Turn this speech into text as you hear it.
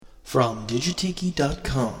From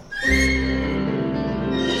digitiki.com.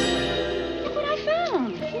 Look what I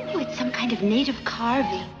found. Oh, it's some kind of native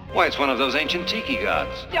carving. Why, it's one of those ancient tiki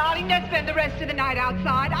gods. Darling, let's spend the rest of the night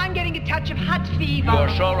outside. I'm getting a touch of hot fever.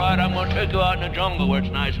 You're so right. I'm going to take you out in the jungle where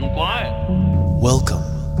it's nice and quiet.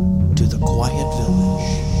 Welcome to the Quiet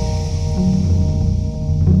Village.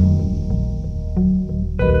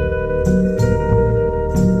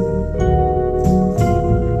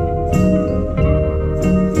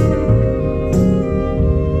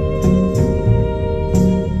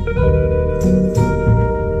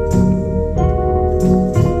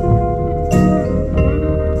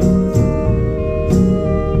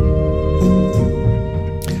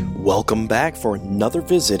 Welcome back for another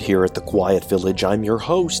visit here at the Quiet Village. I'm your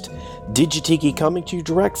host, Digitiki, coming to you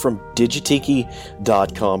direct from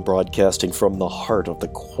digitiki.com, broadcasting from the heart of the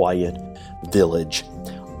Quiet Village.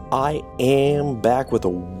 I am back with a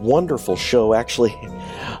wonderful show. Actually,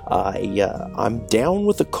 I'm down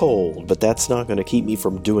with a cold, but that's not going to keep me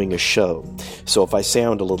from doing a show. So if I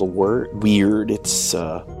sound a little weird, it's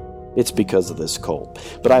because of this cold.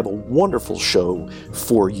 But I have a wonderful show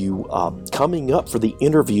for you. Coming up for the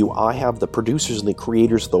interview, I have the producers and the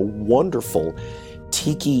creators of the wonderful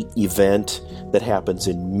Tiki event that happens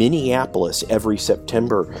in Minneapolis every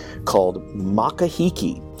September called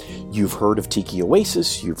Makahiki. You've heard of Tiki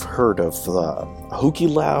Oasis, you've heard of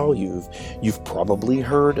Hukilau, you've probably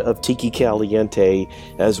heard of Tiki Caliente,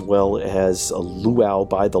 as well as Luau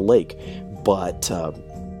by the Lake. But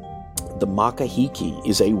the Makahiki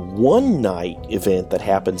is a one-night event that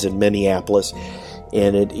happens in Minneapolis,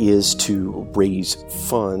 and it is to raise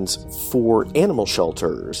funds for animal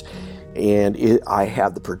shelters. And I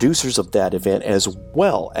have the producers of that event as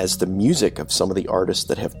well as the music of some of the artists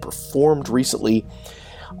that have performed recently.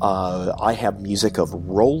 I have music of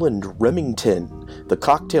Roland Remington, the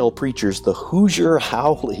Cocktail Preachers, the Hoosier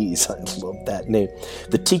Haoles, I love that name,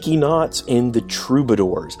 the Tiki Knots, and the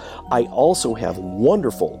Troubadours. I also have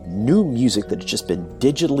wonderful new music that has just been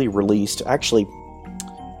digitally released, actually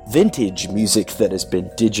vintage music that has been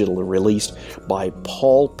digitally released by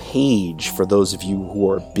Paul Page, for those of you who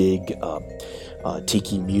are big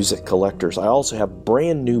Tiki music collectors. I also have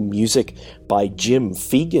brand new music by Jim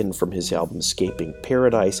Fiegen from his album Escaping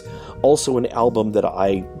Paradise. Also an album that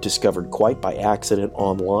I discovered quite by accident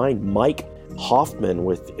online, Mike Hoffman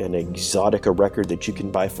with an Exotica record that you can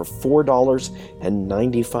buy for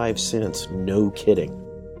 $4.95. No kidding.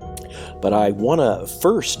 But I want to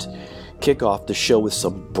first kick off the show with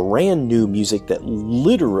some brand new music that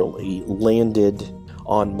literally landed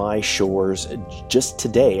on my shores just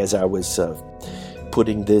today as I was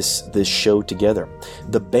putting this show together.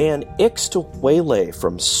 The band Ixtahuele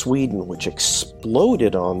from Sweden, which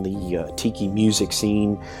exploded on the Tiki music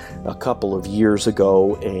scene a couple of years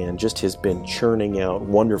ago and just has been churning out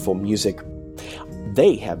wonderful music.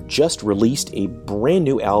 They have just released a brand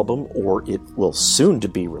new album, or it will soon to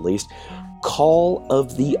be released, Call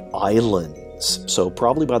of the Islands. So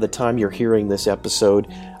probably by the time you're hearing this episode,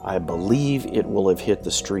 I believe it will have hit the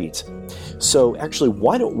streets. So actually,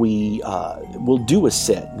 why don't we'll do a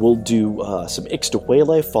set. We'll do some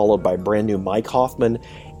Ixtahuele, followed by brand new Mike Hoffman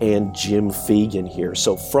and Jim Fiegen here.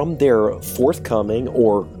 So from their forthcoming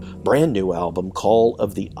or brand new album, Call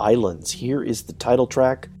of the Islands, here is the title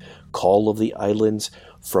track, Call of the Islands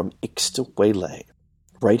from Ixtahuele,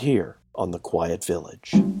 right here on The Quiet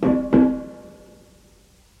Village.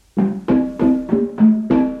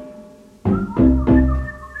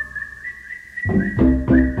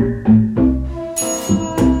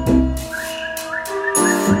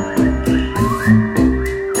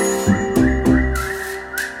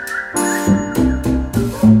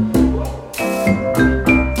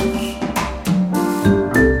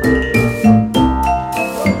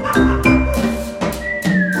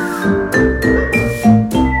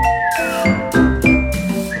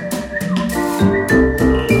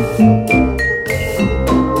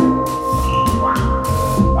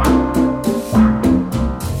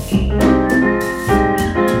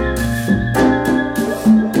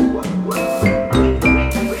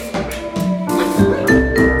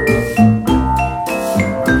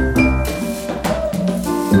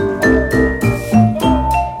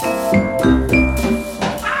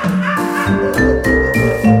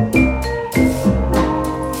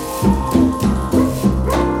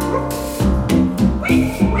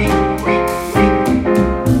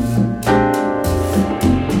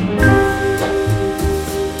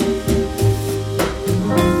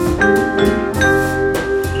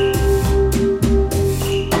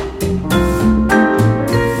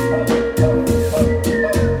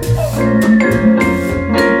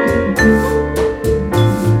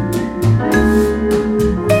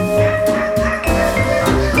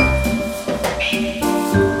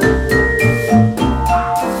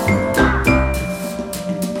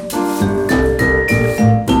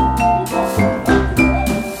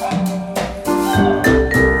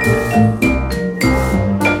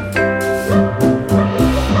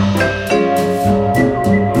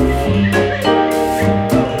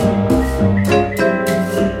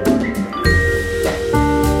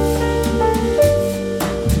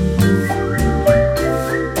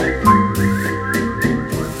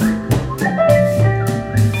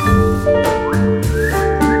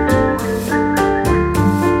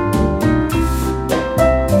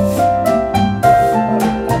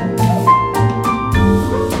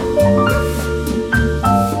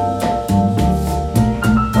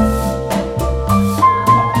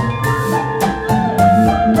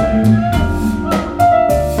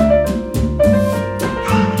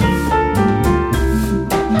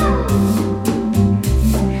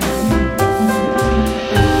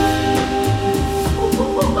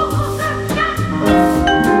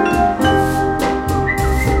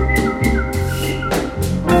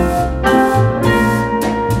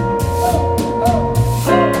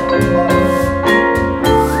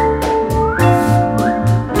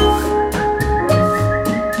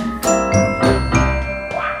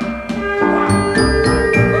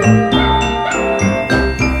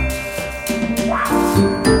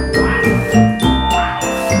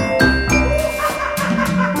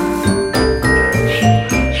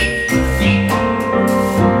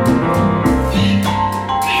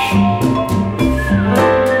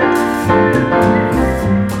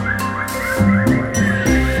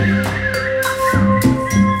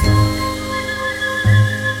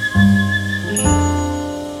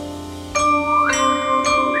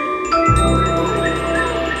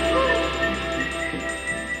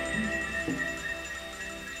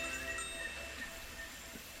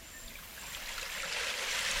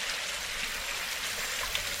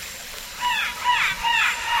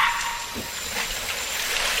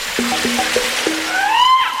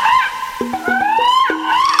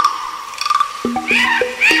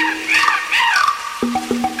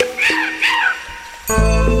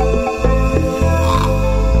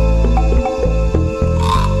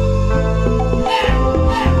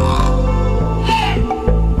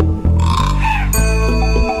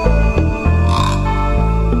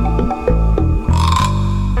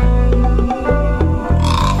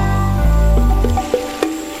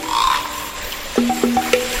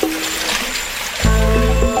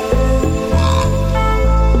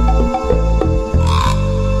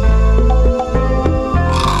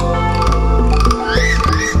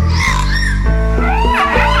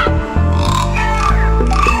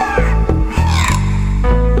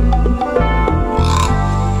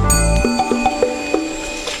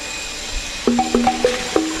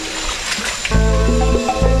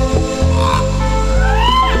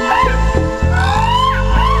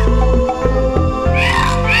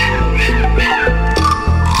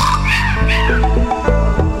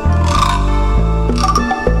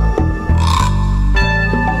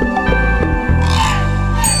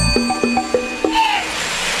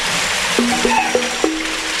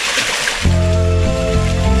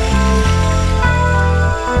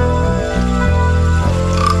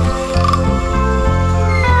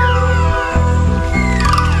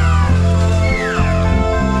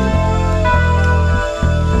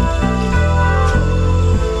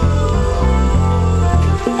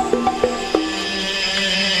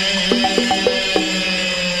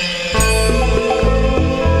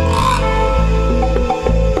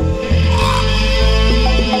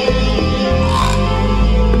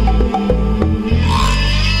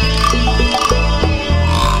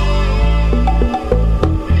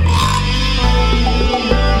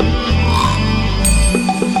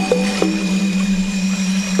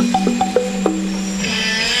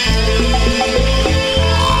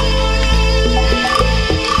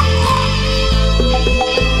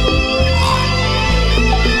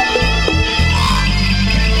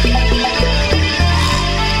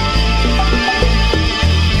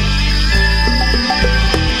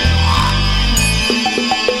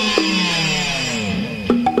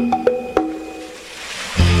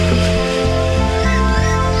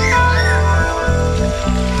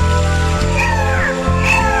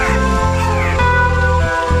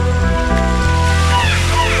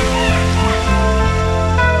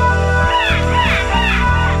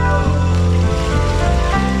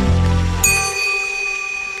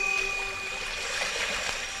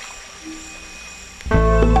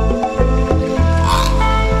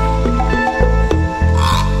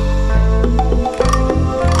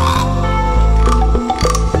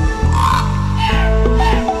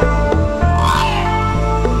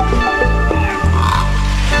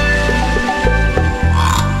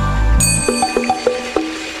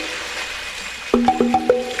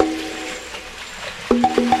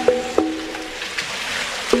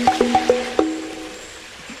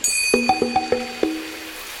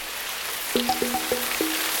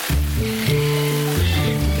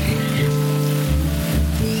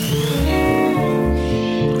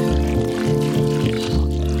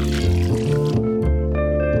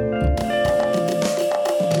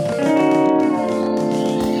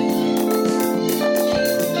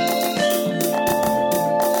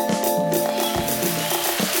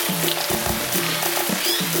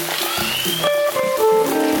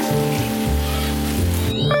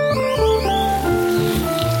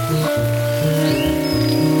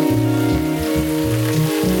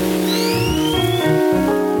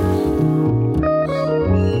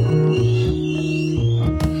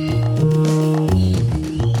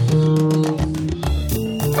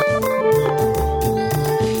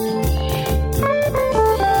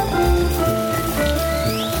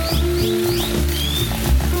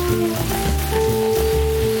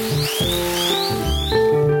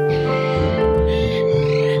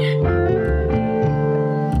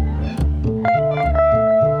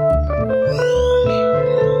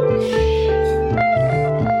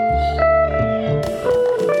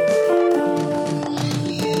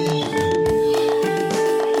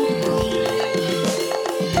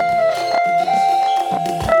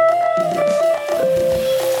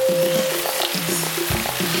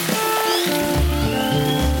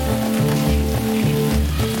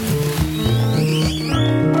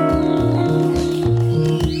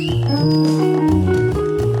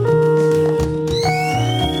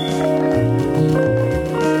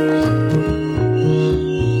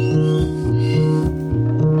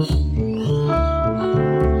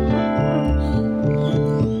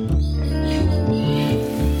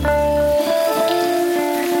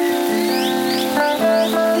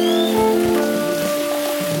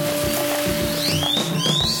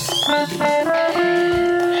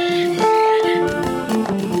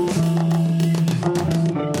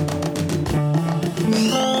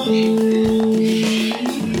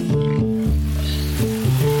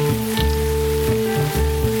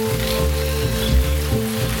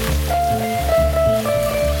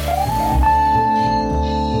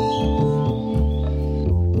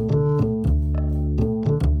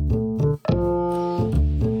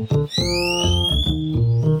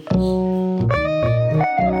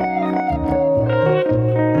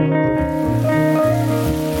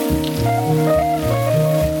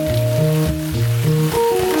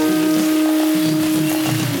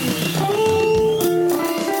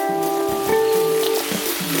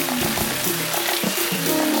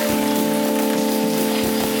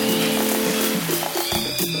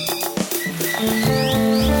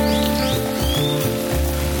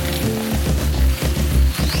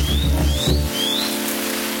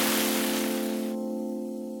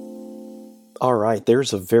 right,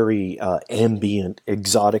 there's a very ambient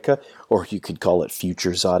exotica, or you could call it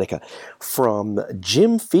future exotica, from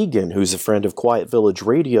Jim Fiegen, who's a friend of Quiet Village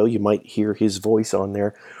Radio. You might hear his voice on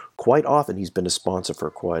there quite often. He's been a sponsor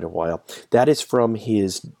for quite a while. That is from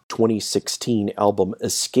his 2016 album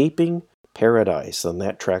Escaping Paradise, and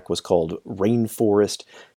that track was called Rainforest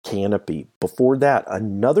Canopy. Before that,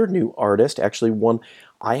 another new artist, actually one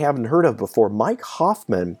I haven't heard of before, Mike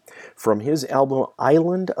Hoffman, from his album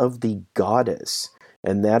Island of the Goddess.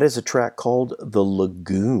 And that is a track called The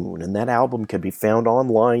Lagoon. And that album can be found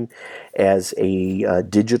online as a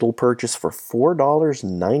digital purchase for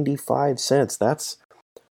 $4.95. That's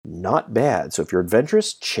not bad. So if you're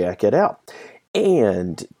adventurous, check it out.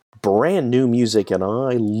 And brand new music, and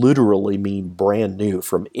I literally mean brand new,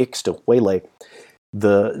 from Ixtahuele,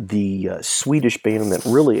 the Swedish band that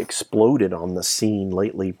really exploded on the scene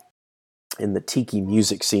lately in the tiki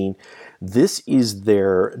music scene. This is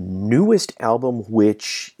their newest album,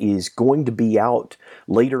 which is going to be out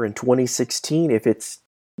later in 2016. It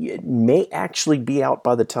may actually be out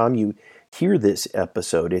by the time you hear this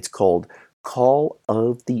episode. It's called Call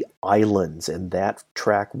of the Islands, and that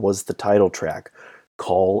track was the title track,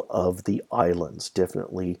 Call of the Islands.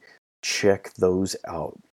 Definitely check those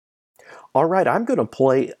out. All right, I'm going to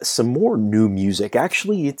play some more new music.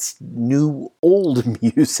 Actually, it's new old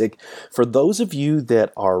music. For those of you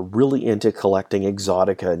that are really into collecting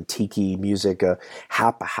exotica and tiki music,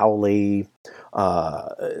 Haoles,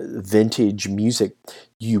 vintage music,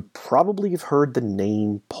 you probably have heard the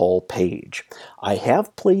name Paul Page. I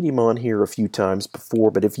have played him on here a few times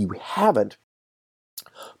before, but if you haven't,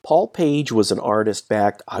 Paul Page was an artist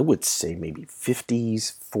back, I would say maybe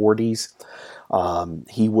 50s, 40s.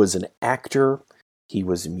 He was an actor. He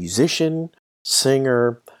was a musician,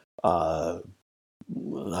 singer, I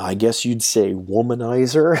guess you'd say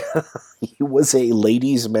womanizer. He was a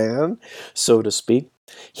ladies' man, so to speak.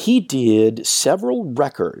 He did several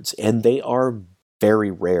records, and they are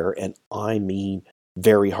very rare, and I mean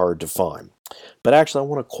very hard to find. But actually, I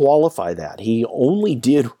want to qualify that. He only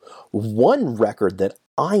did one record that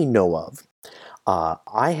I know of.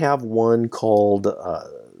 I have one called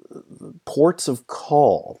Ports of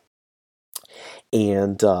Call,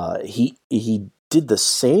 and he did the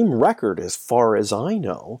same record as far as I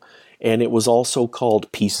know, and it was also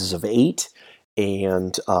called Pieces of Eight,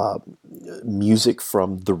 and music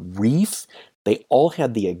from The Reef. They all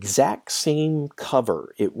had the exact same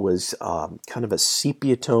cover. It was kind of a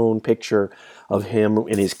sepia tone picture of him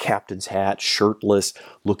in his captain's hat, shirtless,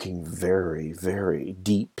 looking very, very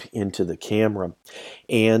deep into the camera.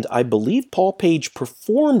 And I believe Paul Page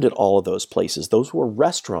performed at all of those places. Those were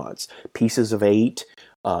restaurants. Pieces of Eight,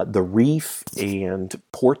 The Reef, and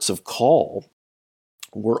Ports of Call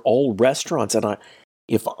were all restaurants. And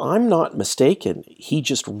if I'm not mistaken, he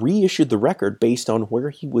just reissued the record based on where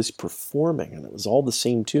he was performing, and it was all the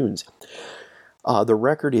same tunes. The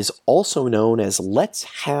record is also known as Let's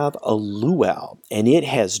Have a Luau, and it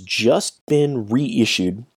has just been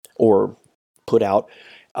reissued or put out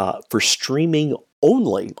for streaming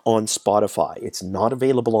only on Spotify. It's not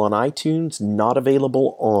available on iTunes, not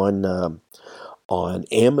available on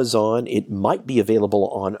Amazon. It might be available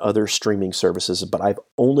on other streaming services, but I've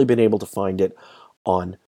only been able to find it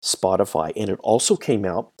on Spotify. And it also came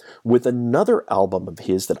out with another album of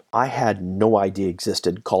his that I had no idea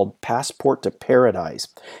existed, called Passport to Paradise.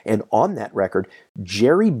 And on that record,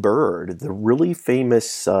 Jerry Bird, the really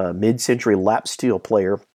famous mid-century lap steel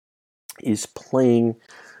player, is playing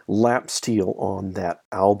lap steel on that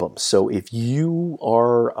album. So if you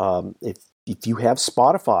are if you have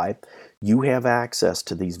Spotify, you have access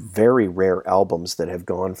to these very rare albums that have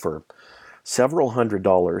gone for several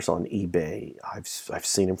 $100s on eBay. I've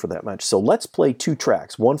seen them for that much. So let's play two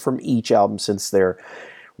tracks, one from each album, since they're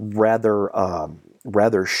rather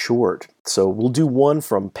short. So we'll do one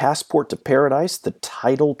from Passport to Paradise, the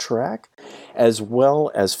title track, as well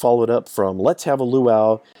as followed up from Let's Have a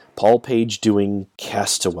Luau, Paul Page doing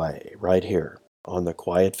Castaway, right here on The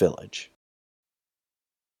Quiet Village.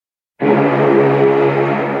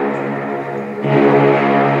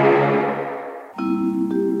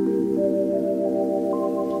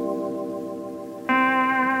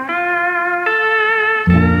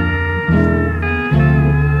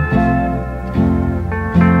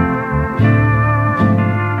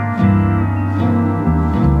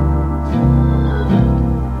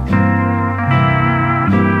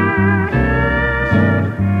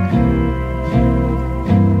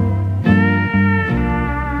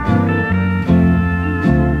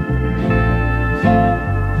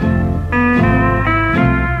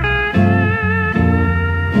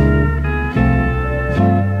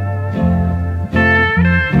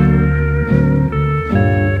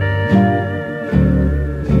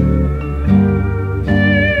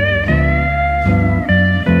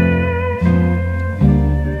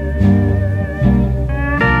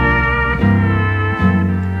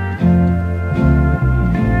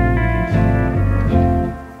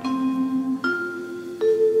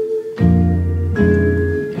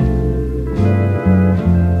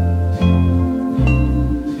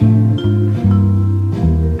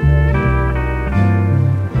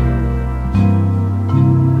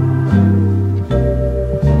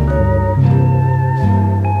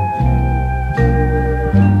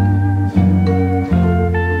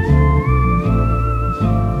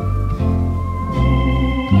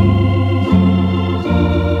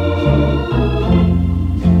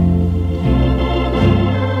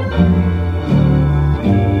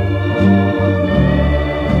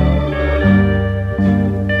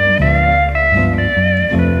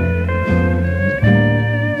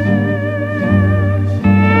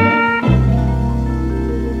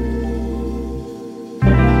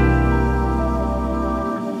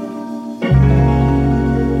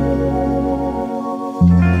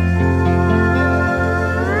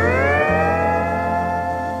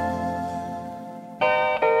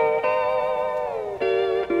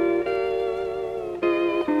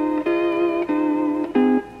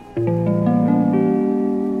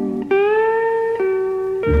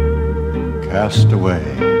 cast away,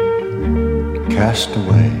 cast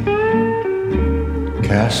away,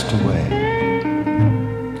 cast away,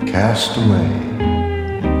 cast away,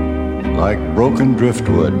 like broken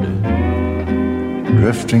driftwood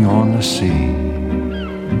drifting on the sea.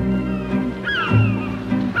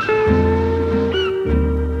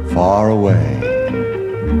 Far away,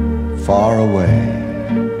 far away,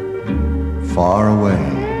 far away,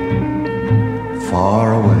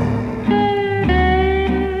 far away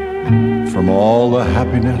from all the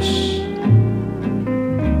happiness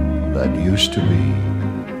that used to be.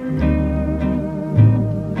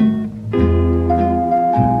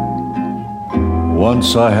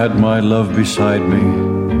 Once I had my love beside me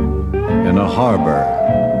in a harbor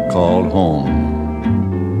called home.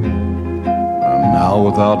 And now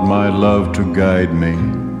without my love to guide me,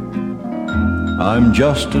 I'm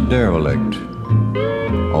just a derelict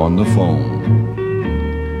on the foam.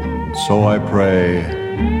 So I pray,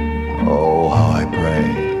 oh how I pray,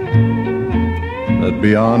 that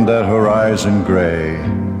beyond that horizon gray,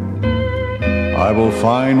 I will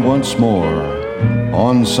find once more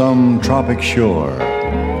on some tropic shore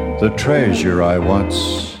the treasure I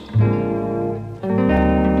once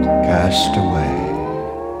cast away.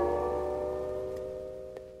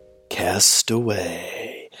 Cast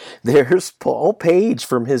away. There's Paul Page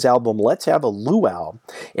from his album Let's Have a Luau.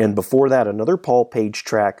 And before that, another Paul Page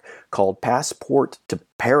track called Passport to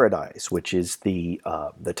Paradise, which is the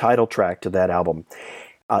title track to that album.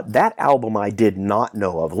 That album I did not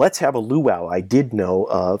know of. Let's Have a Luau I did know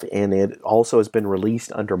of, and it also has been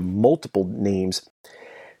released under multiple names.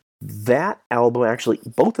 That album, actually,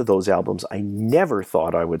 both of those albums, I never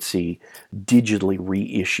thought I would see digitally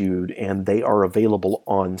reissued, and they are available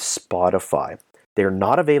on Spotify. They're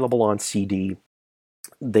not available on CD.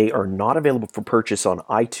 They are not available for purchase on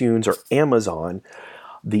iTunes or Amazon.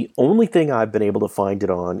 The only thing I've been able to find it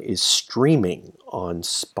on is streaming on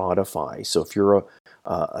Spotify. So if you're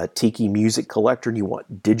a tiki music collector and you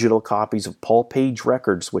want digital copies of Paul Page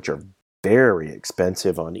records, which are very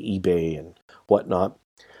expensive on eBay and whatnot,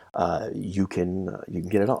 you can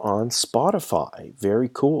get it on Spotify. Very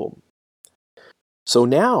cool. So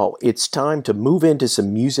now it's time to move into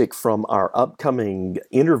some music from our upcoming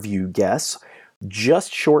interview guests.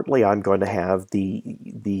 Just shortly, I'm going to have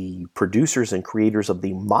the producers and creators of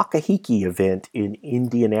the Makahiki event in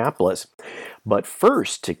Indianapolis. But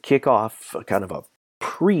first, to kick off kind of a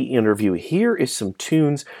pre-interview, here is some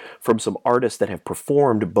tunes from some artists that have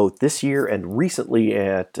performed both this year and recently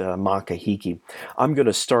at Makahiki. I'm going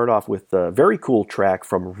to start off with a very cool track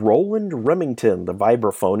from Roland Remington, the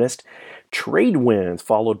vibraphonist, Trade Winds,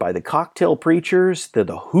 followed by the Cocktail Preachers, the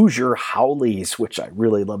Hoosier Haoles, which I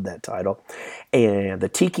really love that title, and the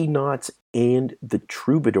Tiki Knots and the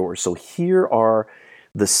Troubadours. So here are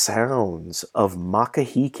the sounds of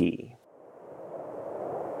Makahiki.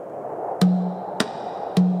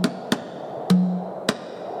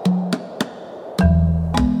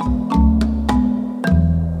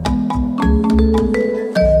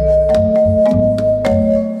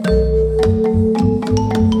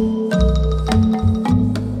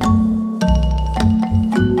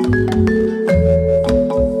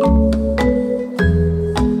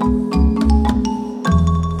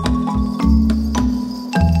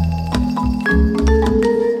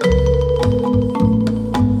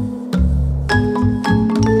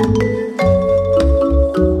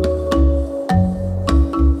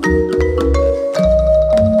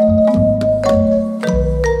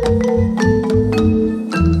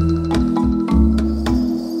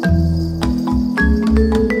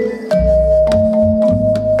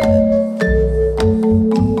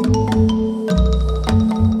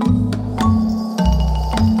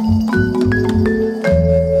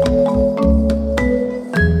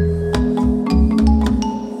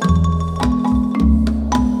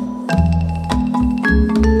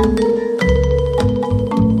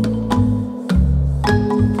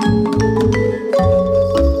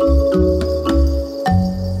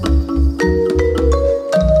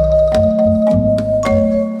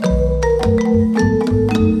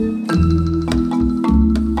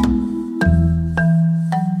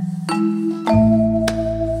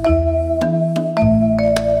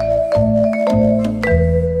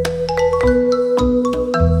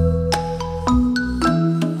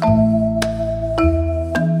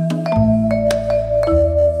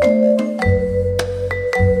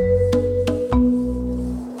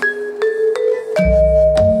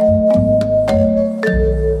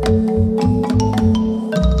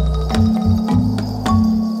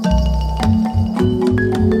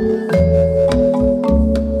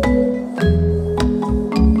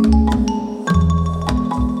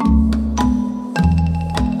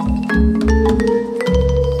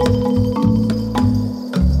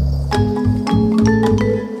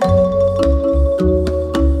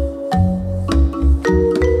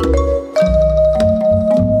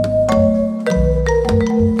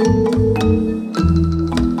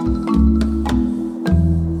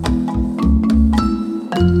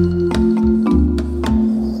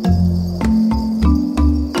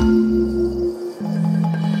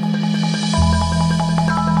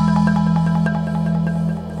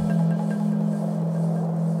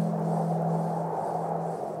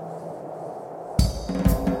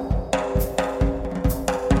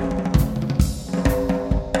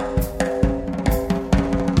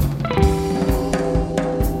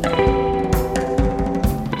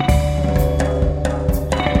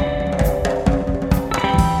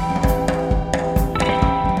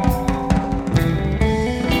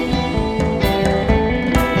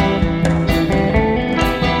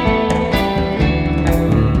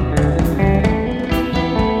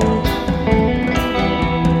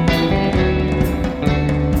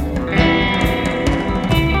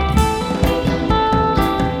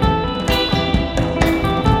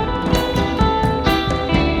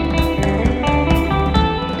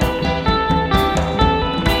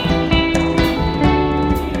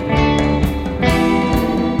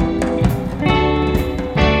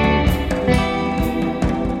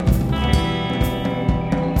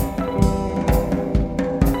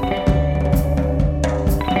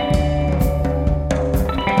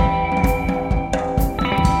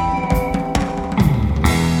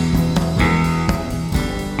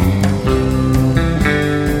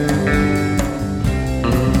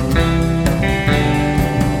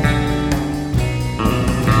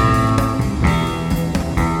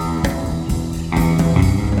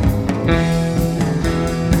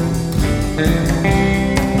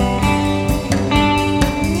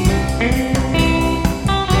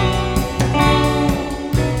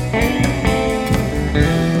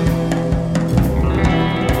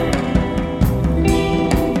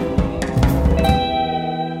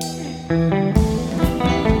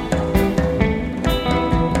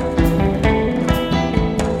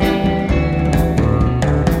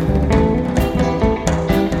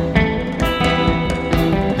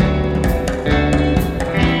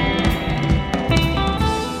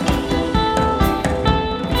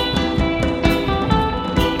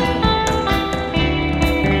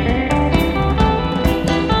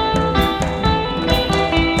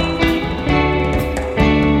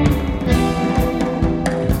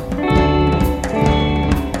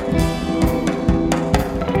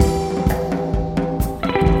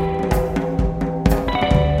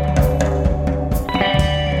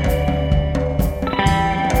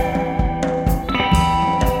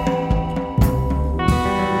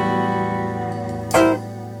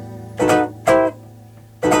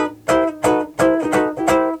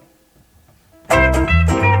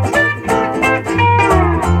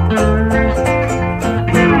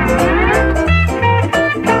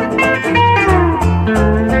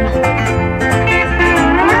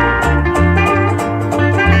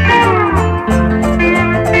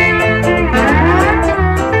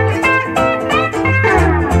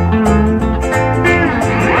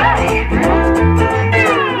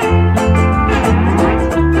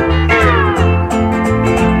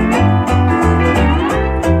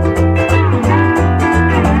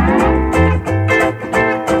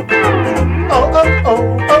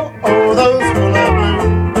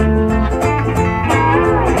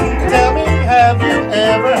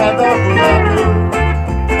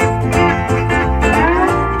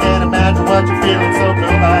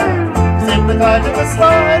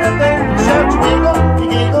 slide, and then you shout, you wiggle, you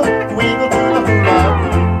giggle, you wiggle to the hula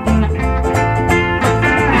blue.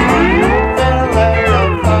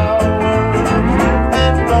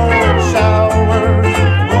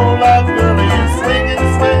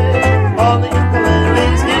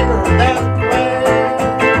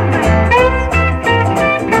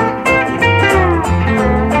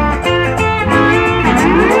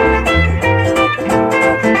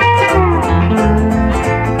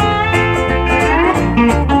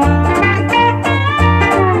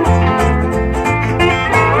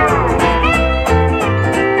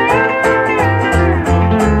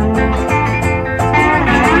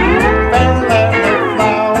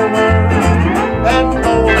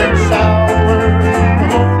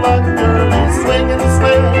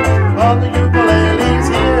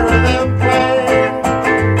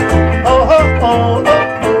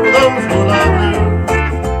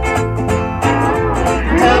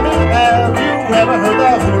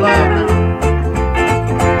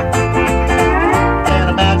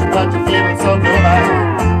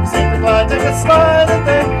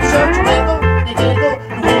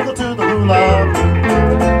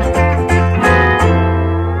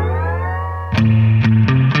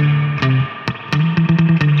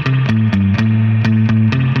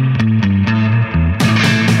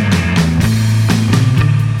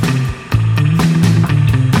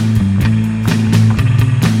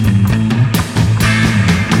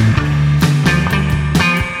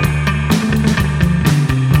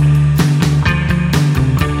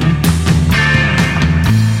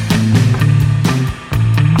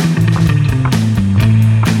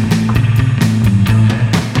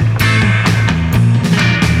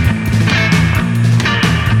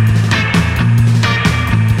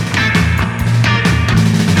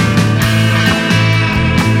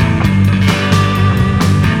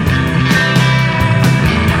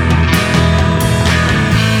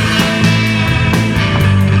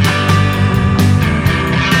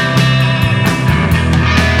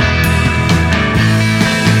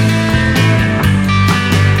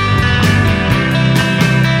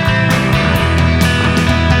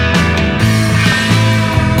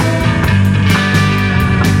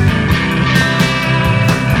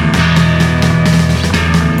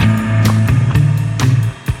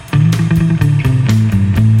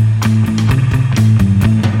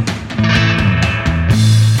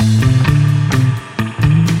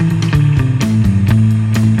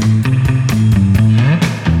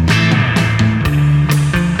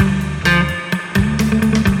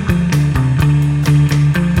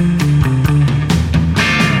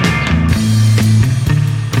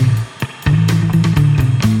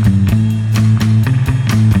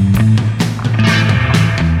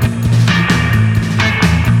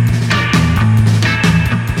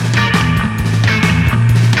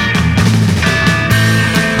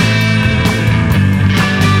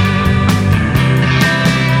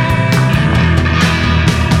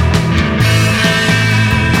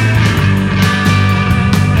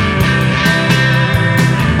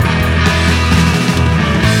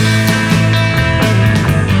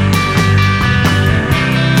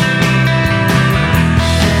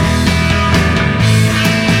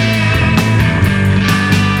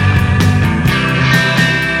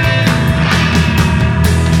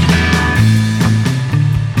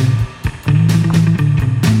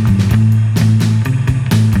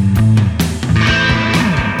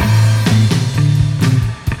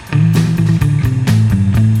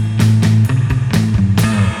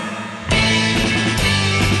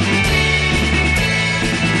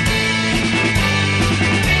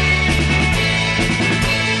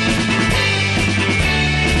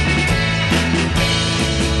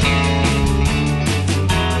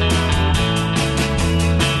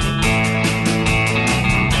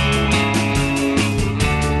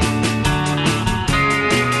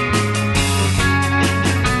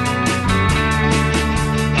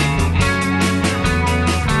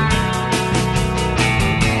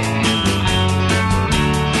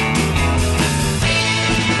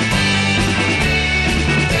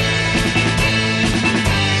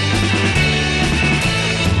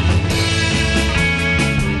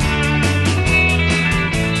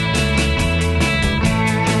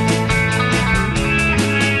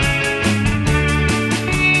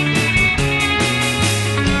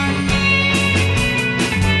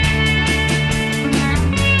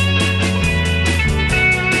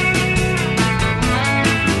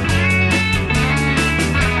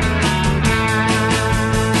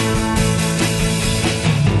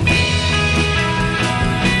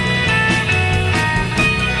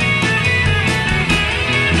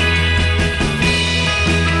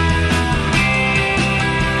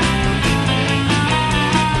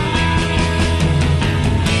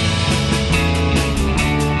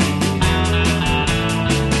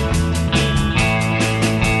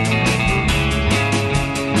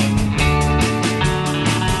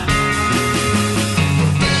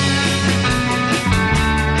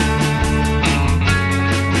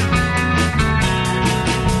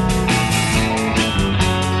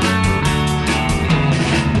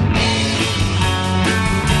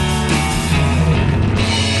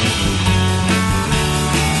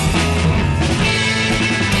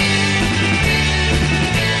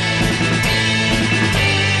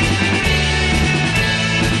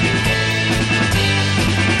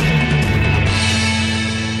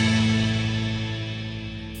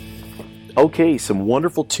 Okay, some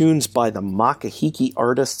wonderful tunes by the Makahiki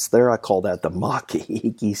artists there. I call that the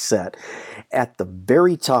Makahiki set. At the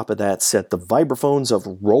very top of that set, the vibraphones of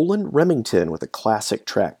Roland Remington with a classic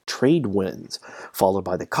track, Trade Winds, followed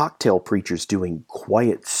by the Cocktail Preachers doing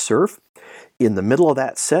Quiet Surf. In the middle of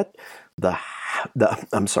that set, the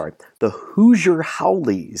Hoosier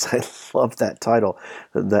Haoles. I love that title,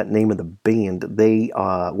 that name of the band. They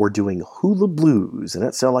were doing Hula Blues, and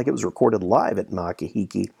that sounded like it was recorded live at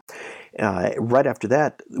Makahiki. Right after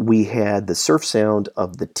that, we had the surf sound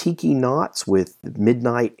of the Tiki Knots with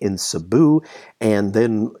Midnight in Cebu, and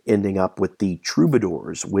then ending up with the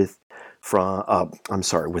Troubadours with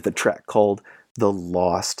a track called The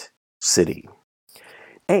Lost City.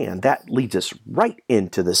 And that leads us right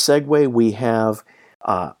into the segue. We have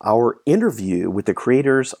our interview with the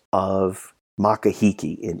creators of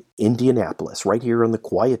Makahiki in Indianapolis, right here in the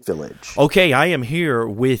Quiet Village. Okay, I am here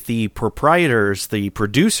with the proprietors, the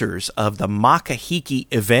producers of the Makahiki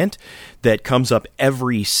event that comes up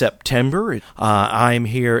every September. I'm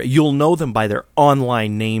here. You'll know them by their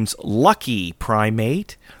online names, Lucky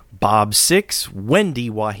Primate, Bob Six,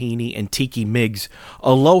 Wendy Wahine, and Tiki Miggs.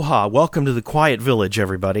 Aloha. Welcome to the Quiet Village,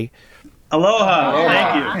 everybody. Aloha.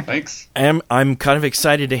 Thank you. Thanks. I'm kind of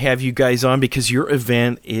excited to have you guys on because your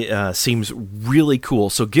event seems really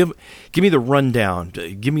cool. So give me the rundown.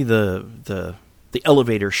 Give me the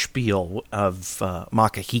elevator spiel of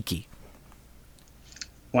Makahiki.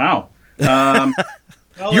 Wow. Well,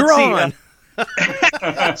 you're on.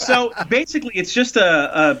 So basically, it's just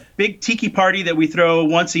a big tiki party that we throw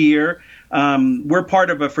once a year. We're part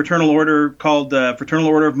of a fraternal order called Fraternal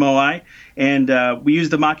Order of Moai, and we use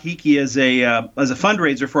the Makahiki as a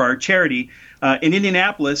fundraiser for our charity. In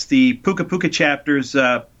Indianapolis, the Puka Puka chapters,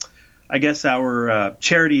 I guess our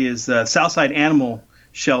charity is Southside Animal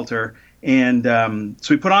Shelter, and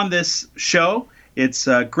so we put on this show. It's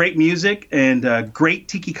great music and great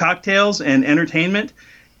tiki cocktails and entertainment,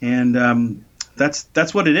 and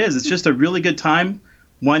that's what it is. It's just a really good time,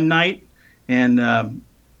 one night, and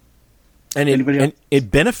it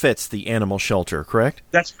benefits the animal shelter, correct?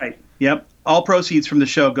 That's right. Yep. All proceeds from the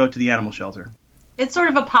show go to the animal shelter. It's sort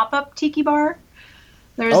of a pop-up tiki bar.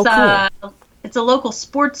 There's cool. It's a local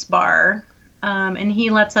sports bar, and he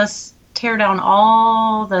lets us tear down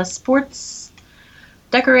all the sports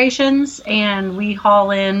decorations, and we haul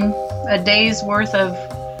in a day's worth of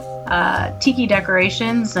tiki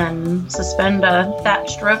decorations and suspend a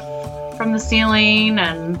thatched roof from the ceiling,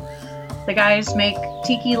 and the guys make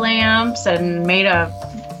tiki lamps and made a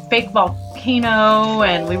fake volcano,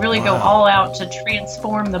 and we really go all out to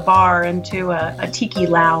transform the bar into a tiki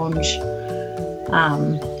lounge.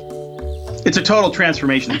 It's a total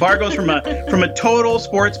transformation. The bar goes from a total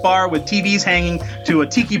sports bar with TVs hanging to a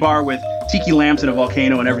tiki bar with tiki lamps and a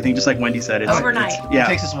volcano and everything, just like Wendy said. It's overnight. It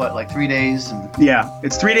takes us, like 3 days? Yeah,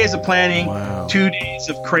 it's 3 days of planning, Wow. 2 days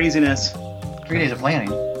of craziness. 3 days of planning?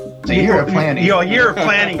 It's a year of planning. A year of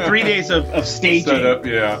planning, 3 days of staging. Set up,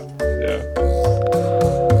 yeah.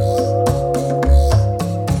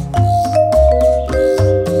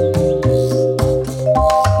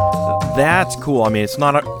 That's cool. I mean, it's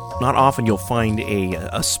not often you'll find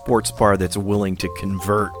a sports bar that's willing to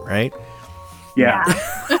convert, right? Yeah.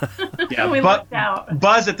 We lucked out.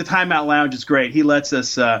 Buzz at the Timeout Lounge is great. He lets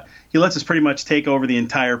us pretty much take over the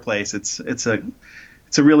entire place. It's a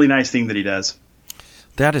really nice thing that he does.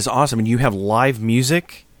 That is awesome. And you have live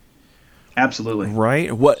music? Absolutely.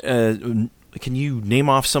 Right? What can you name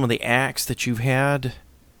off some of the acts that you've had?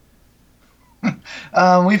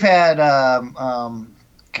 We've had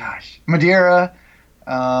Madeira,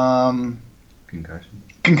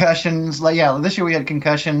 Concussions. This year we had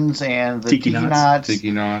Concussions and the Tiki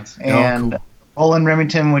Knots. And cool. Roland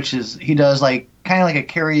Remington, he does kind of like a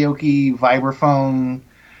karaoke vibraphone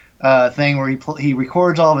thing where he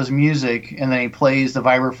records all of his music and then he plays the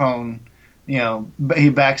vibraphone. He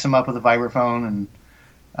backs him up with a vibraphone,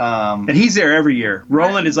 and he's there every year.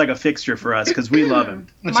 Roland is like a fixture for us because we love him.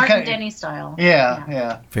 Martin Denny style.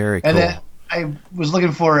 Yeah. Very cool. And then I was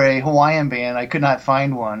looking for a Hawaiian band. I could not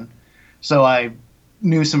find one, so I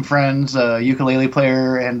knew some friends, a ukulele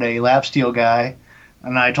player and a lap steel guy,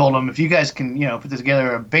 and I told them, if you guys can, put this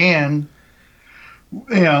together a band,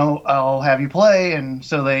 I'll have you play. And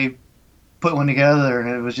so they put one together, and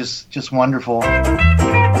it was just wonderful.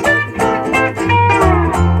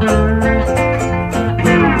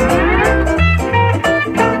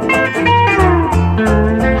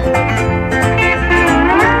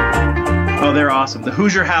 Oh, they're awesome. The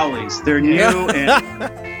Hoosier Haoles. They're new and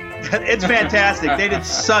it's fantastic. They did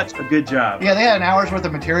such a good job. Yeah, they had an hour's worth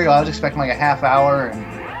of material. I was expecting like a half hour,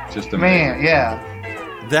 and just amazing. Man, yeah.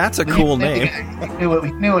 That's a cool name. He knew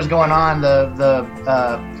what was going on.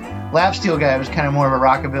 The lap steel guy was kind of more of a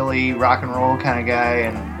rockabilly, rock and roll kind of guy,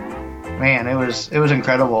 and man, it was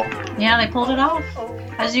incredible. Yeah, they pulled it off.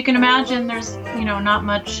 As you can imagine, there's not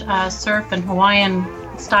much surf and Hawaiian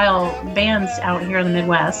style bands out here in the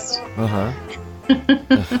Midwest.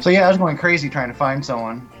 So yeah, I was going crazy trying to find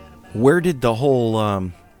someone. Where did the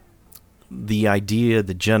whole the idea,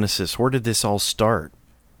 the genesis, where did this all start?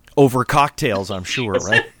 Over cocktails, I'm sure,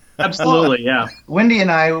 right? Absolutely, yeah. Wendy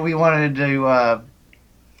and I, we wanted to. I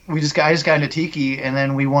just got into tiki, and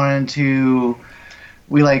then we wanted to.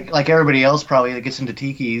 We like everybody else probably that gets into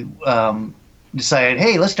tiki. Decided,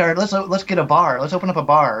 hey, let's get a bar. Let's open up a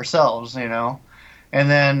bar ourselves, And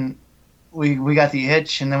then we got the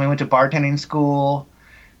itch, and then we went to bartending school,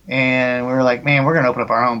 and we were like, man, we're gonna open up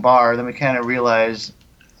our own bar. Then we kind of realized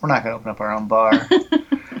we're not gonna open up our own bar,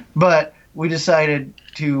 but we decided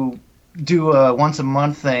to do a once a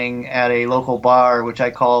month thing at a local bar, which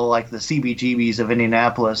I call like the CBGBs of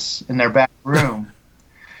Indianapolis, in their back room.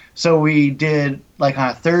 So we did, like on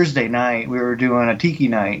a Thursday night, we were doing a tiki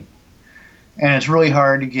night. And it's really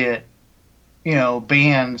hard to get,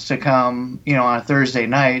 bands to come, on a Thursday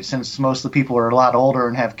night, since most of the people are a lot older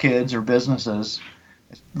and have kids or businesses.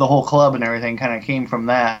 The whole club and everything kind of came from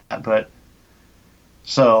that, but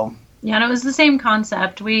so. Yeah, and it was the same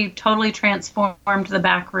concept. We totally transformed the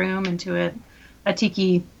back room into a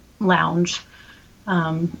tiki lounge.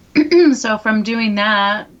 So from doing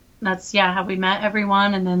that, that's how we met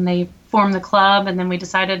everyone, and then they formed the club, and then we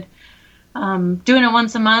decided doing it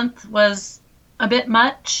once a month was a bit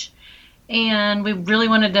much, and we really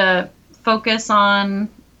wanted to focus on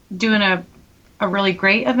doing a really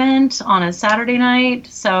great event on a Saturday night.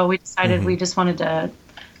 So we decided we just wanted to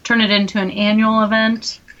turn it into an annual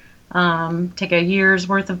event, take a year's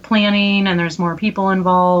worth of planning, and there's more people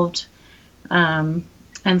involved. And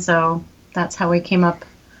so that's how we came up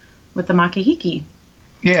with the Makahiki.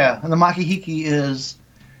 Yeah, and the Makahiki is,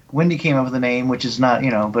 Wendy came up with the name, which is not,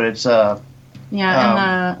 but it's in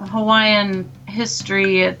the Hawaiian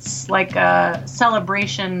history, it's like a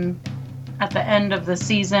celebration at the end of the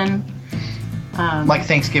season. Like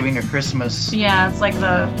Thanksgiving or Christmas. Yeah, it's like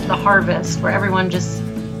the harvest, where everyone just,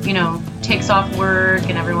 takes off work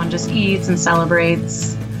and everyone just eats and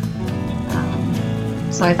celebrates.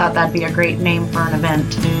 So I thought that'd be a great name for an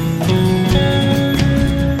event.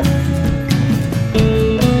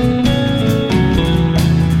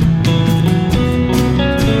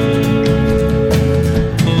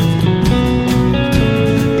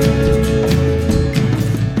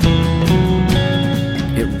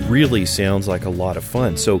 Really sounds like a lot of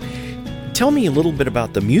fun. So tell me a little bit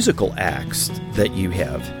about the musical acts that you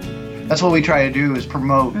have. That's what we try to do, is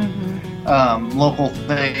promote local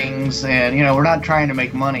things, and we're not trying to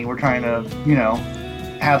make money. We're trying to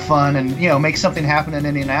have fun and make something happen in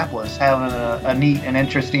Indianapolis, having a neat and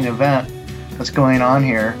interesting event that's going on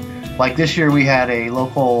here. Like this year we had a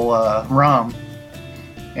local rum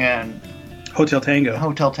and Hotel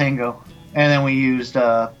Tango, and then we used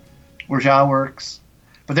Urja Works.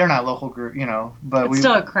 But they're not local group, But it's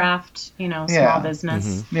still a craft, small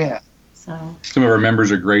business. Yeah. So some of our members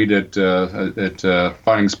are great at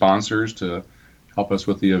finding sponsors to help us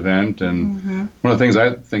with the event. And one of the things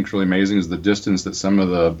I think is really amazing is the distance that some of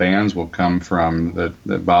the bands will come from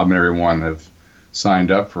that Bob and everyone have signed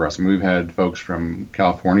up for us. And we've had folks from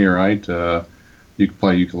California, right? You can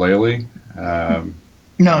play ukulele.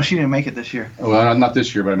 No, she didn't make it this year. Well, not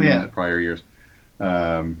this year, but I mean in prior years.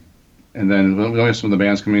 And then we have some of the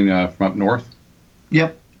bands coming from up north.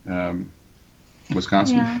 Yep.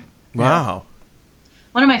 Wisconsin. Yeah. Wow.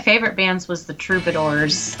 One of my favorite bands was the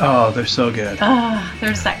Troubadours. Oh, they're so good.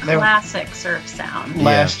 There's that classic surf sound.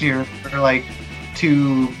 Last year, there were like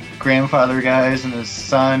two grandfather guys and his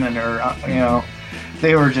son, and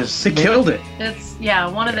they were just... They killed it. It's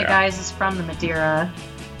one of the guys is from the Madeira,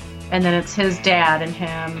 and then it's his dad and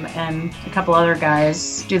him and a couple other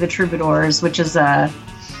guys do the Troubadours, which is a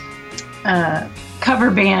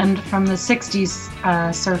cover band from the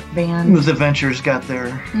 60s surf band. The Ventures got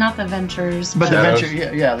their... Not the Ventures. But the Ventures,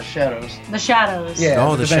 the Shadows. The Shadows. Yeah.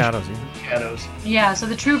 Oh, the Shadows. Shadows. Yeah, so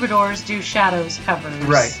the Troubadours do Shadows covers.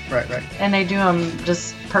 Right. And they do them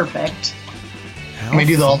just perfect. They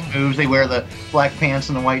do all the moves. They wear the black pants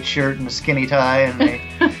and the white shirt and the skinny tie, and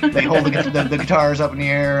they hold the guitars up in the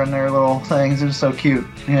air on their little things. It's so cute.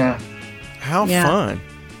 Yeah. How fun.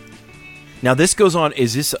 Now, this goes on,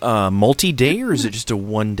 is this a multi-day or is it just a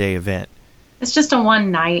one-day event? It's just a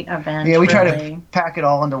one-night event. Yeah, we try to pack it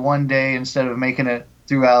all into one day instead of making it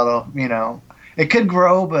throughout, It could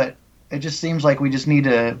grow, but it just seems like we just need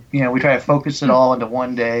to, we try to focus it all into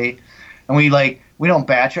one day. And we we don't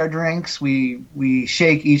batch our drinks. We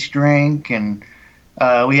shake each drink, and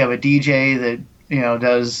we have a DJ that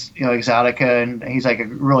does Exotica, and he's like a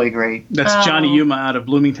really great. That's Johnny Yuma out of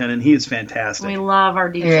Bloomington, and he is fantastic. We love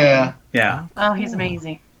our DJ. Yeah. Oh, he's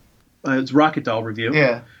amazing. It's Rocket Doll Review.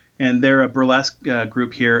 Yeah. And they're a burlesque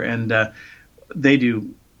group here, and they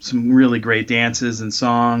do some really great dances and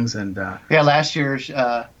songs. And last year's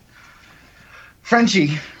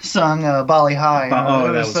Frenchie sung Bali High.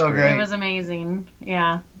 That was so great. It was amazing.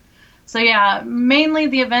 Yeah. So yeah, mainly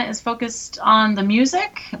the event is focused on the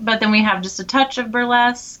music, but then we have just a touch of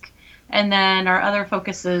burlesque, and then our other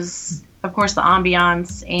focus is, of course, the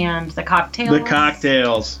ambiance and the cocktails. The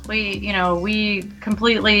cocktails. We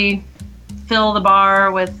completely fill the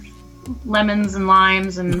bar with lemons and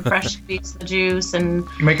limes and fresh squeeze the juice, and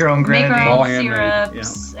make your own grenadine, make our own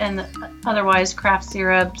syrups, and otherwise craft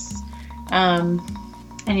syrups, and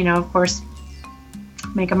of course,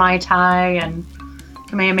 make a Mai Tai and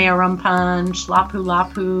Kamehameha rum punch, Lapu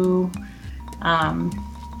Lapu.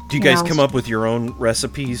 Do you guys come up with your own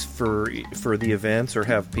recipes for the events, or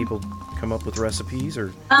have people come up with recipes?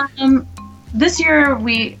 Or this year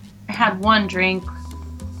we had one drink.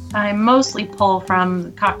 I mostly pull from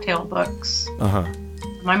the cocktail books. I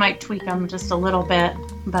might tweak them just a little bit,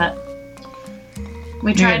 but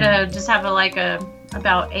we try to just have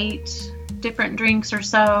about 8 different drinks or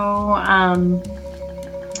so.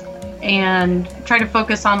 And try to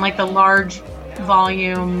focus on the large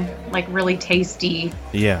volume, really tasty,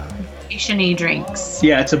 Asian-y drinks.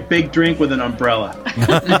 Yeah, it's a big drink with an umbrella.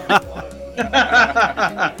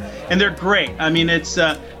 And they're great. I mean, it's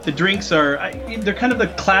the drinks they're kind of the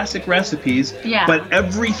classic recipes. Yeah. But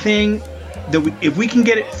everything if we can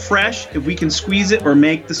get it fresh, if we can squeeze it or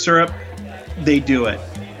make the syrup, they do it.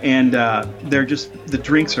 And the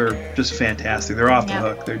drinks are just fantastic. They're off the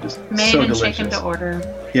hook. They're just made so and delicious. shaken to order.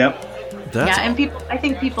 Yep. And I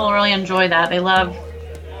think people really enjoy that.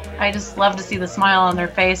 I just love to see the smile on their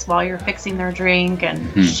face while you're fixing their drink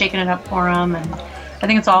and shaking it up for them. And I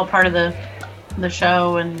think it's all part of the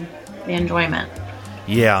show and the enjoyment.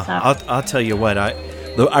 Yeah, so. I'll tell you what.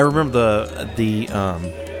 I remember the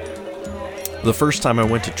first time I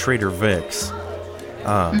went to Trader Vic's,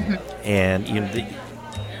 and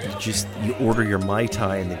you order your Mai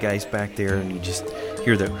Tai, and the guy's back there, and you just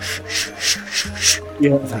hear the shh, shh, shh, shh, shh.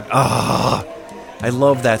 Yeah. It's like, I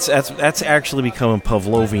love that. That's actually become a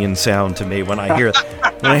Pavlovian sound to me when I hear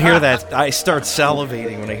when I hear that. I start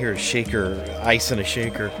salivating when I hear a shaker, ice in a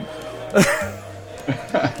shaker.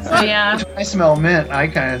 Yeah. I smell mint. I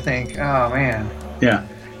kind of think, oh man. Yeah.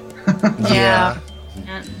 Yeah.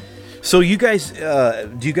 So you guys,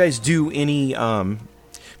 do you guys do any?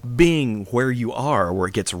 Being where you are, where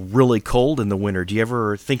it gets really cold in the winter, do you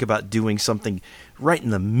ever think about doing something right in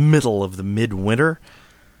the middle of the midwinter?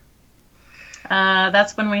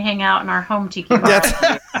 That's when we hang out in our home tiki bar.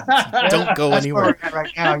 Don't go anywhere.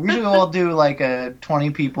 Right now, usually we'll do a 20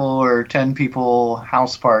 people or 10 people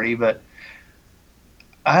house party, but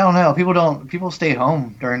I don't know. People stay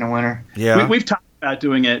home during the winter. Yeah, we've talked about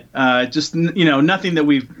doing it. Just nothing that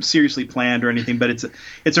we've seriously planned or anything, but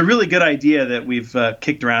it's a really good idea that we've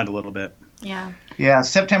kicked around a little bit. Yeah. Yeah.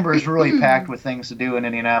 September is really packed with things to do in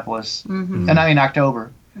Indianapolis, and I mean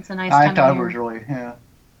October. It's a nice time October of is year. really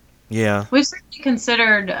Yeah. We've certainly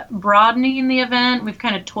considered broadening the event. We've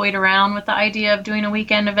kind of toyed around with the idea of doing a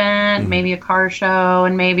weekend event, maybe a car show,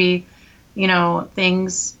 and maybe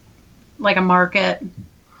things like a market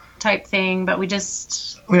type thing, but we're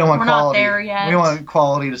not there yet. We don't want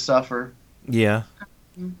quality to suffer. Yeah.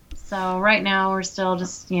 So right now we're still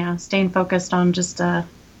just staying focused on just a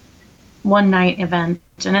one night event,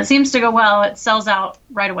 and it seems to go well. It sells out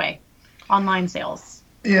right away, online sales.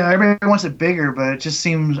 Yeah, everybody wants it bigger, but it just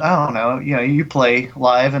seems, I don't know. You play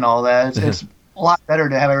live and all that. It's a lot better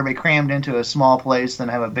to have everybody crammed into a small place than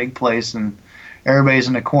have a big place and everybody's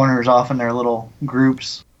in the corners off in their little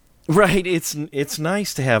groups. Right, it's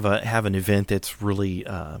nice to have an event that's really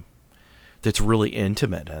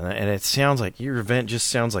intimate, and it sounds like your event just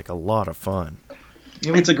sounds like a lot of fun.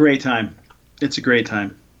 It's a great time.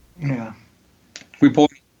 Yeah, we pull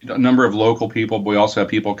a number of local people, but we also have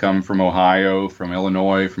people come from Ohio, from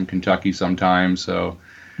Illinois, from Kentucky sometimes. So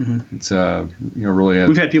it's really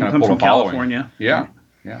we've had people come from California. Yeah.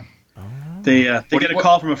 They get a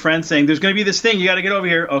call from a friend saying, "There's going to be this thing. You got to get over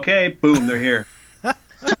here." Okay, boom, they're here.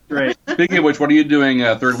 Great. Speaking of which, what are you doing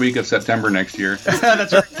third week of September next year?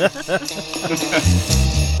 That's right.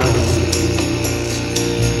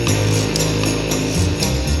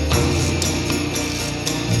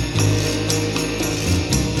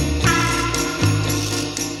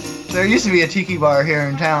 There used to be a tiki bar here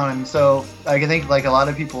in town, and so I think a lot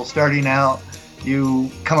of people starting out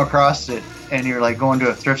you come across it and you're like going to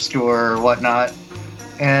a thrift store or whatnot.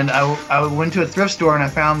 And I went to a thrift store and I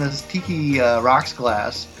found this tiki rocks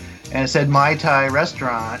glass, and it said Mai Tai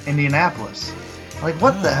Restaurant, Indianapolis. I'm like,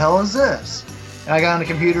 what the hell is this? And I got on the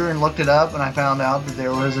computer and looked it up, and I found out that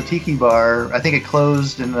there was a tiki bar. I think it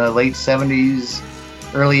closed in the late 70s,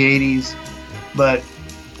 early 80s, but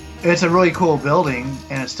it's a really cool building,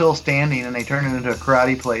 and it's still standing, and they turned it into a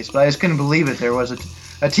karate place. But I just couldn't believe it. There was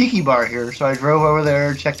a tiki bar here, so I drove over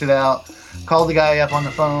there, checked it out, called the guy up on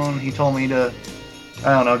the phone. He told me to,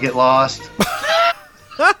 I don't know, get lost.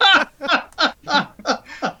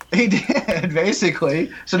 He did,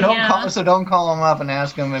 basically. So don't call him up and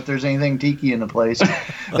ask him if there's anything tiki in the place.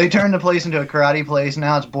 They turned the place into a karate place.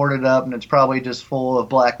 Now it's boarded up, and it's probably just full of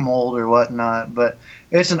black mold or whatnot. But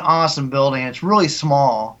it's an awesome building. It's really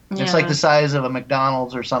small. Yeah. It's like the size of a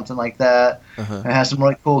McDonald's or something like that. Uh-huh. It has some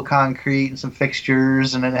really cool concrete and some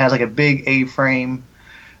fixtures, and it has like a big A-frame,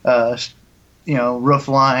 roof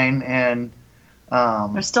line, and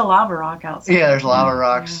there's still lava rock outside. Yeah, there's lava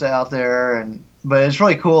rocks out there, but it's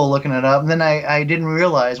really cool looking it up. And then I didn't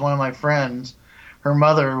realize one of my friends, her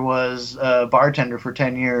mother was a bartender for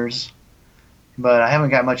 10 years, but I haven't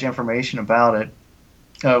got much information about it,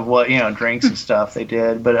 of what, drinks and stuff they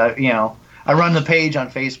did. But I run the page on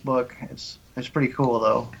Facebook. It's pretty cool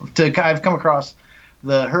though. I've come across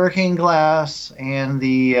the hurricane glass and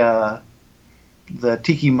the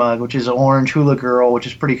tiki mug, which is an orange hula girl, which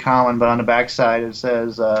is pretty common, but on the backside it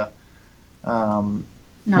says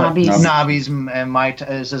Nobby's and Mai Tai.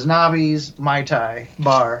 It says Nobby's Mai Tai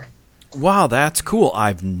Bar. Wow, that's cool.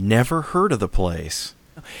 I've never heard of the place.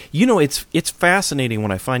 It's fascinating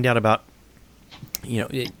when I find out about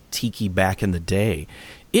tiki back in the day.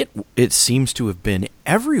 It seems to have been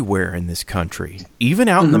everywhere in this country, even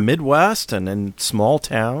out in the Midwest and in small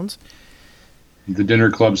towns. The dinner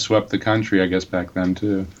club swept the country, I guess, back then,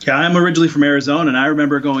 too. Yeah, I'm originally from Arizona, and I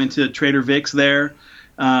remember going to Trader Vic's there.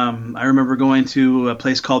 I remember going to a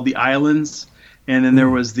place called the Islands, and then there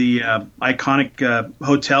was the iconic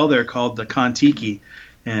hotel there called the Kon-Tiki,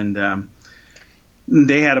 and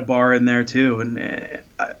they had a bar in there, too. And,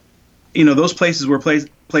 those places were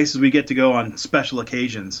places we get to go on special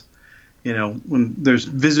occasions. When there's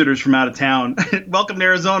visitors from out of town, welcome to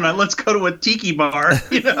Arizona, let's go to a tiki bar.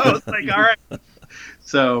 It's like, all right.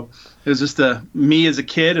 So it was just me as a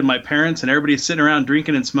kid and my parents, and everybody's sitting around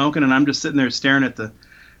drinking and smoking, and I'm just sitting there staring at the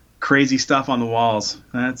crazy stuff on the walls.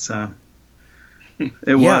 That's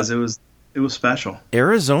it was special.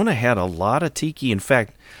 Arizona had a lot of tiki. In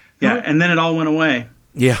fact, and then it all went away.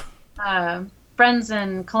 Yeah. Friends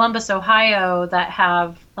in Columbus, Ohio, that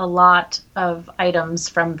have a lot of items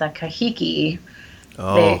from the Makahiki.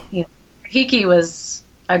 Oh. Makahiki was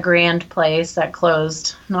a grand place that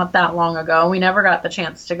closed not that long ago. We never got the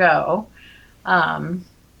chance to go.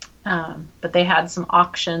 But they had some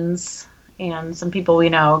auctions, and some people we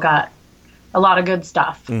know got a lot of good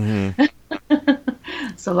stuff. Mm-hmm.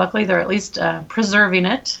 So luckily they're at least preserving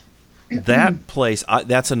it. That place,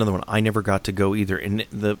 that's another one I never got to go either. And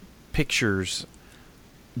the pictures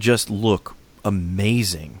just look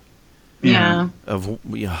amazing. Yeah. Of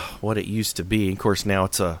what it used to be. Of course, now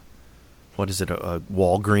it's a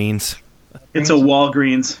Walgreens? It's a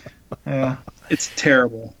Walgreens. Yeah. It's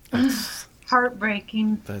terrible. It's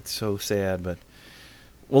heartbreaking. That's so sad, but...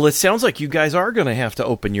 Well, it sounds like you guys are going to have to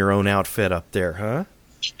open your own outfit up there, huh?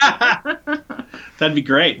 That'd be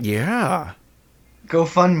great. Yeah. Go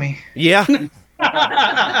fund me. Yeah.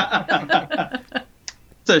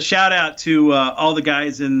 It's a shout out to all the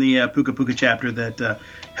guys in the Puka Puka chapter that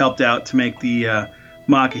helped out to make the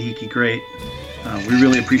Makahiki great. We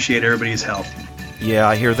really appreciate everybody's help. Yeah,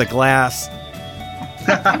 I hear the glass.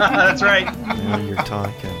 That's right. Yeah, you're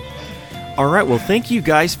talking. All right, well, thank you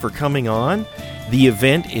guys for coming on. The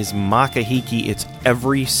event is Makahiki. It's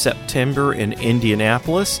every September in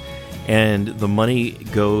Indianapolis, and the money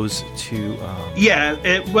goes to...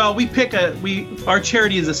 our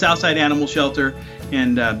charity is the Southside Animal Shelter,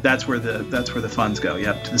 and that's where the funds go.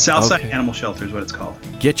 Yep, to the Southside Animal Shelter is what it's called.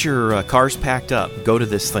 Get your cars packed up. Go to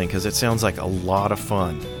this thing because it sounds like a lot of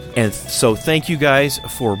fun. And so thank you guys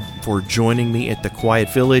for joining me at the Quiet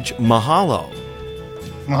Village. Mahalo.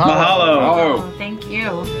 Mahalo. Oh, thank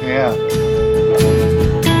you. Yeah.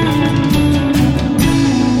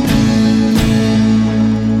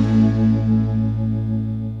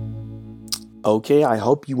 Okay, I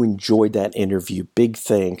hope you enjoyed that interview. Big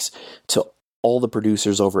thanks to all the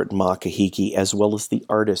producers over at Makahiki, as well as the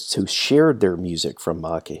artists who shared their music from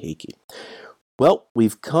Makahiki. Well,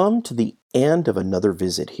 we've come to the end of another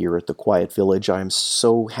visit here at the Quiet Village. I am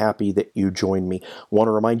so happy that you joined me. I want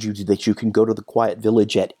to remind you that you can go to the Quiet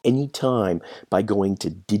Village at any time by going to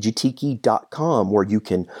digitiki.com, where you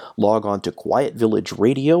can log on to Quiet Village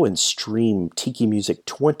Radio and stream tiki music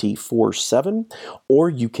 24/7, or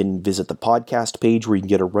you can visit the podcast page where you can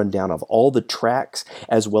get a rundown of all the tracks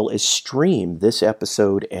as well as stream this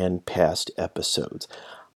episode and past episodes.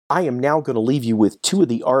 I am now going to leave you with two of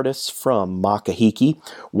the artists from Makahiki,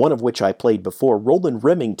 one of which I played before, Roland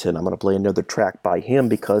Remington. I'm going to play another track by him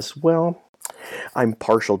because, well, I'm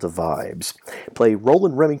partial to vibes. Play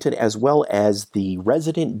Roland Remington as well as the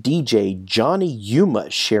resident DJ Johnny Yuma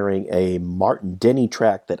sharing a Martin Denny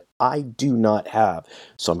track that I do not have,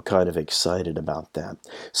 so I'm kind of excited about that.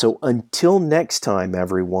 So until next time,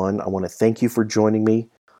 everyone, I want to thank you for joining me.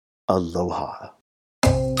 Aloha.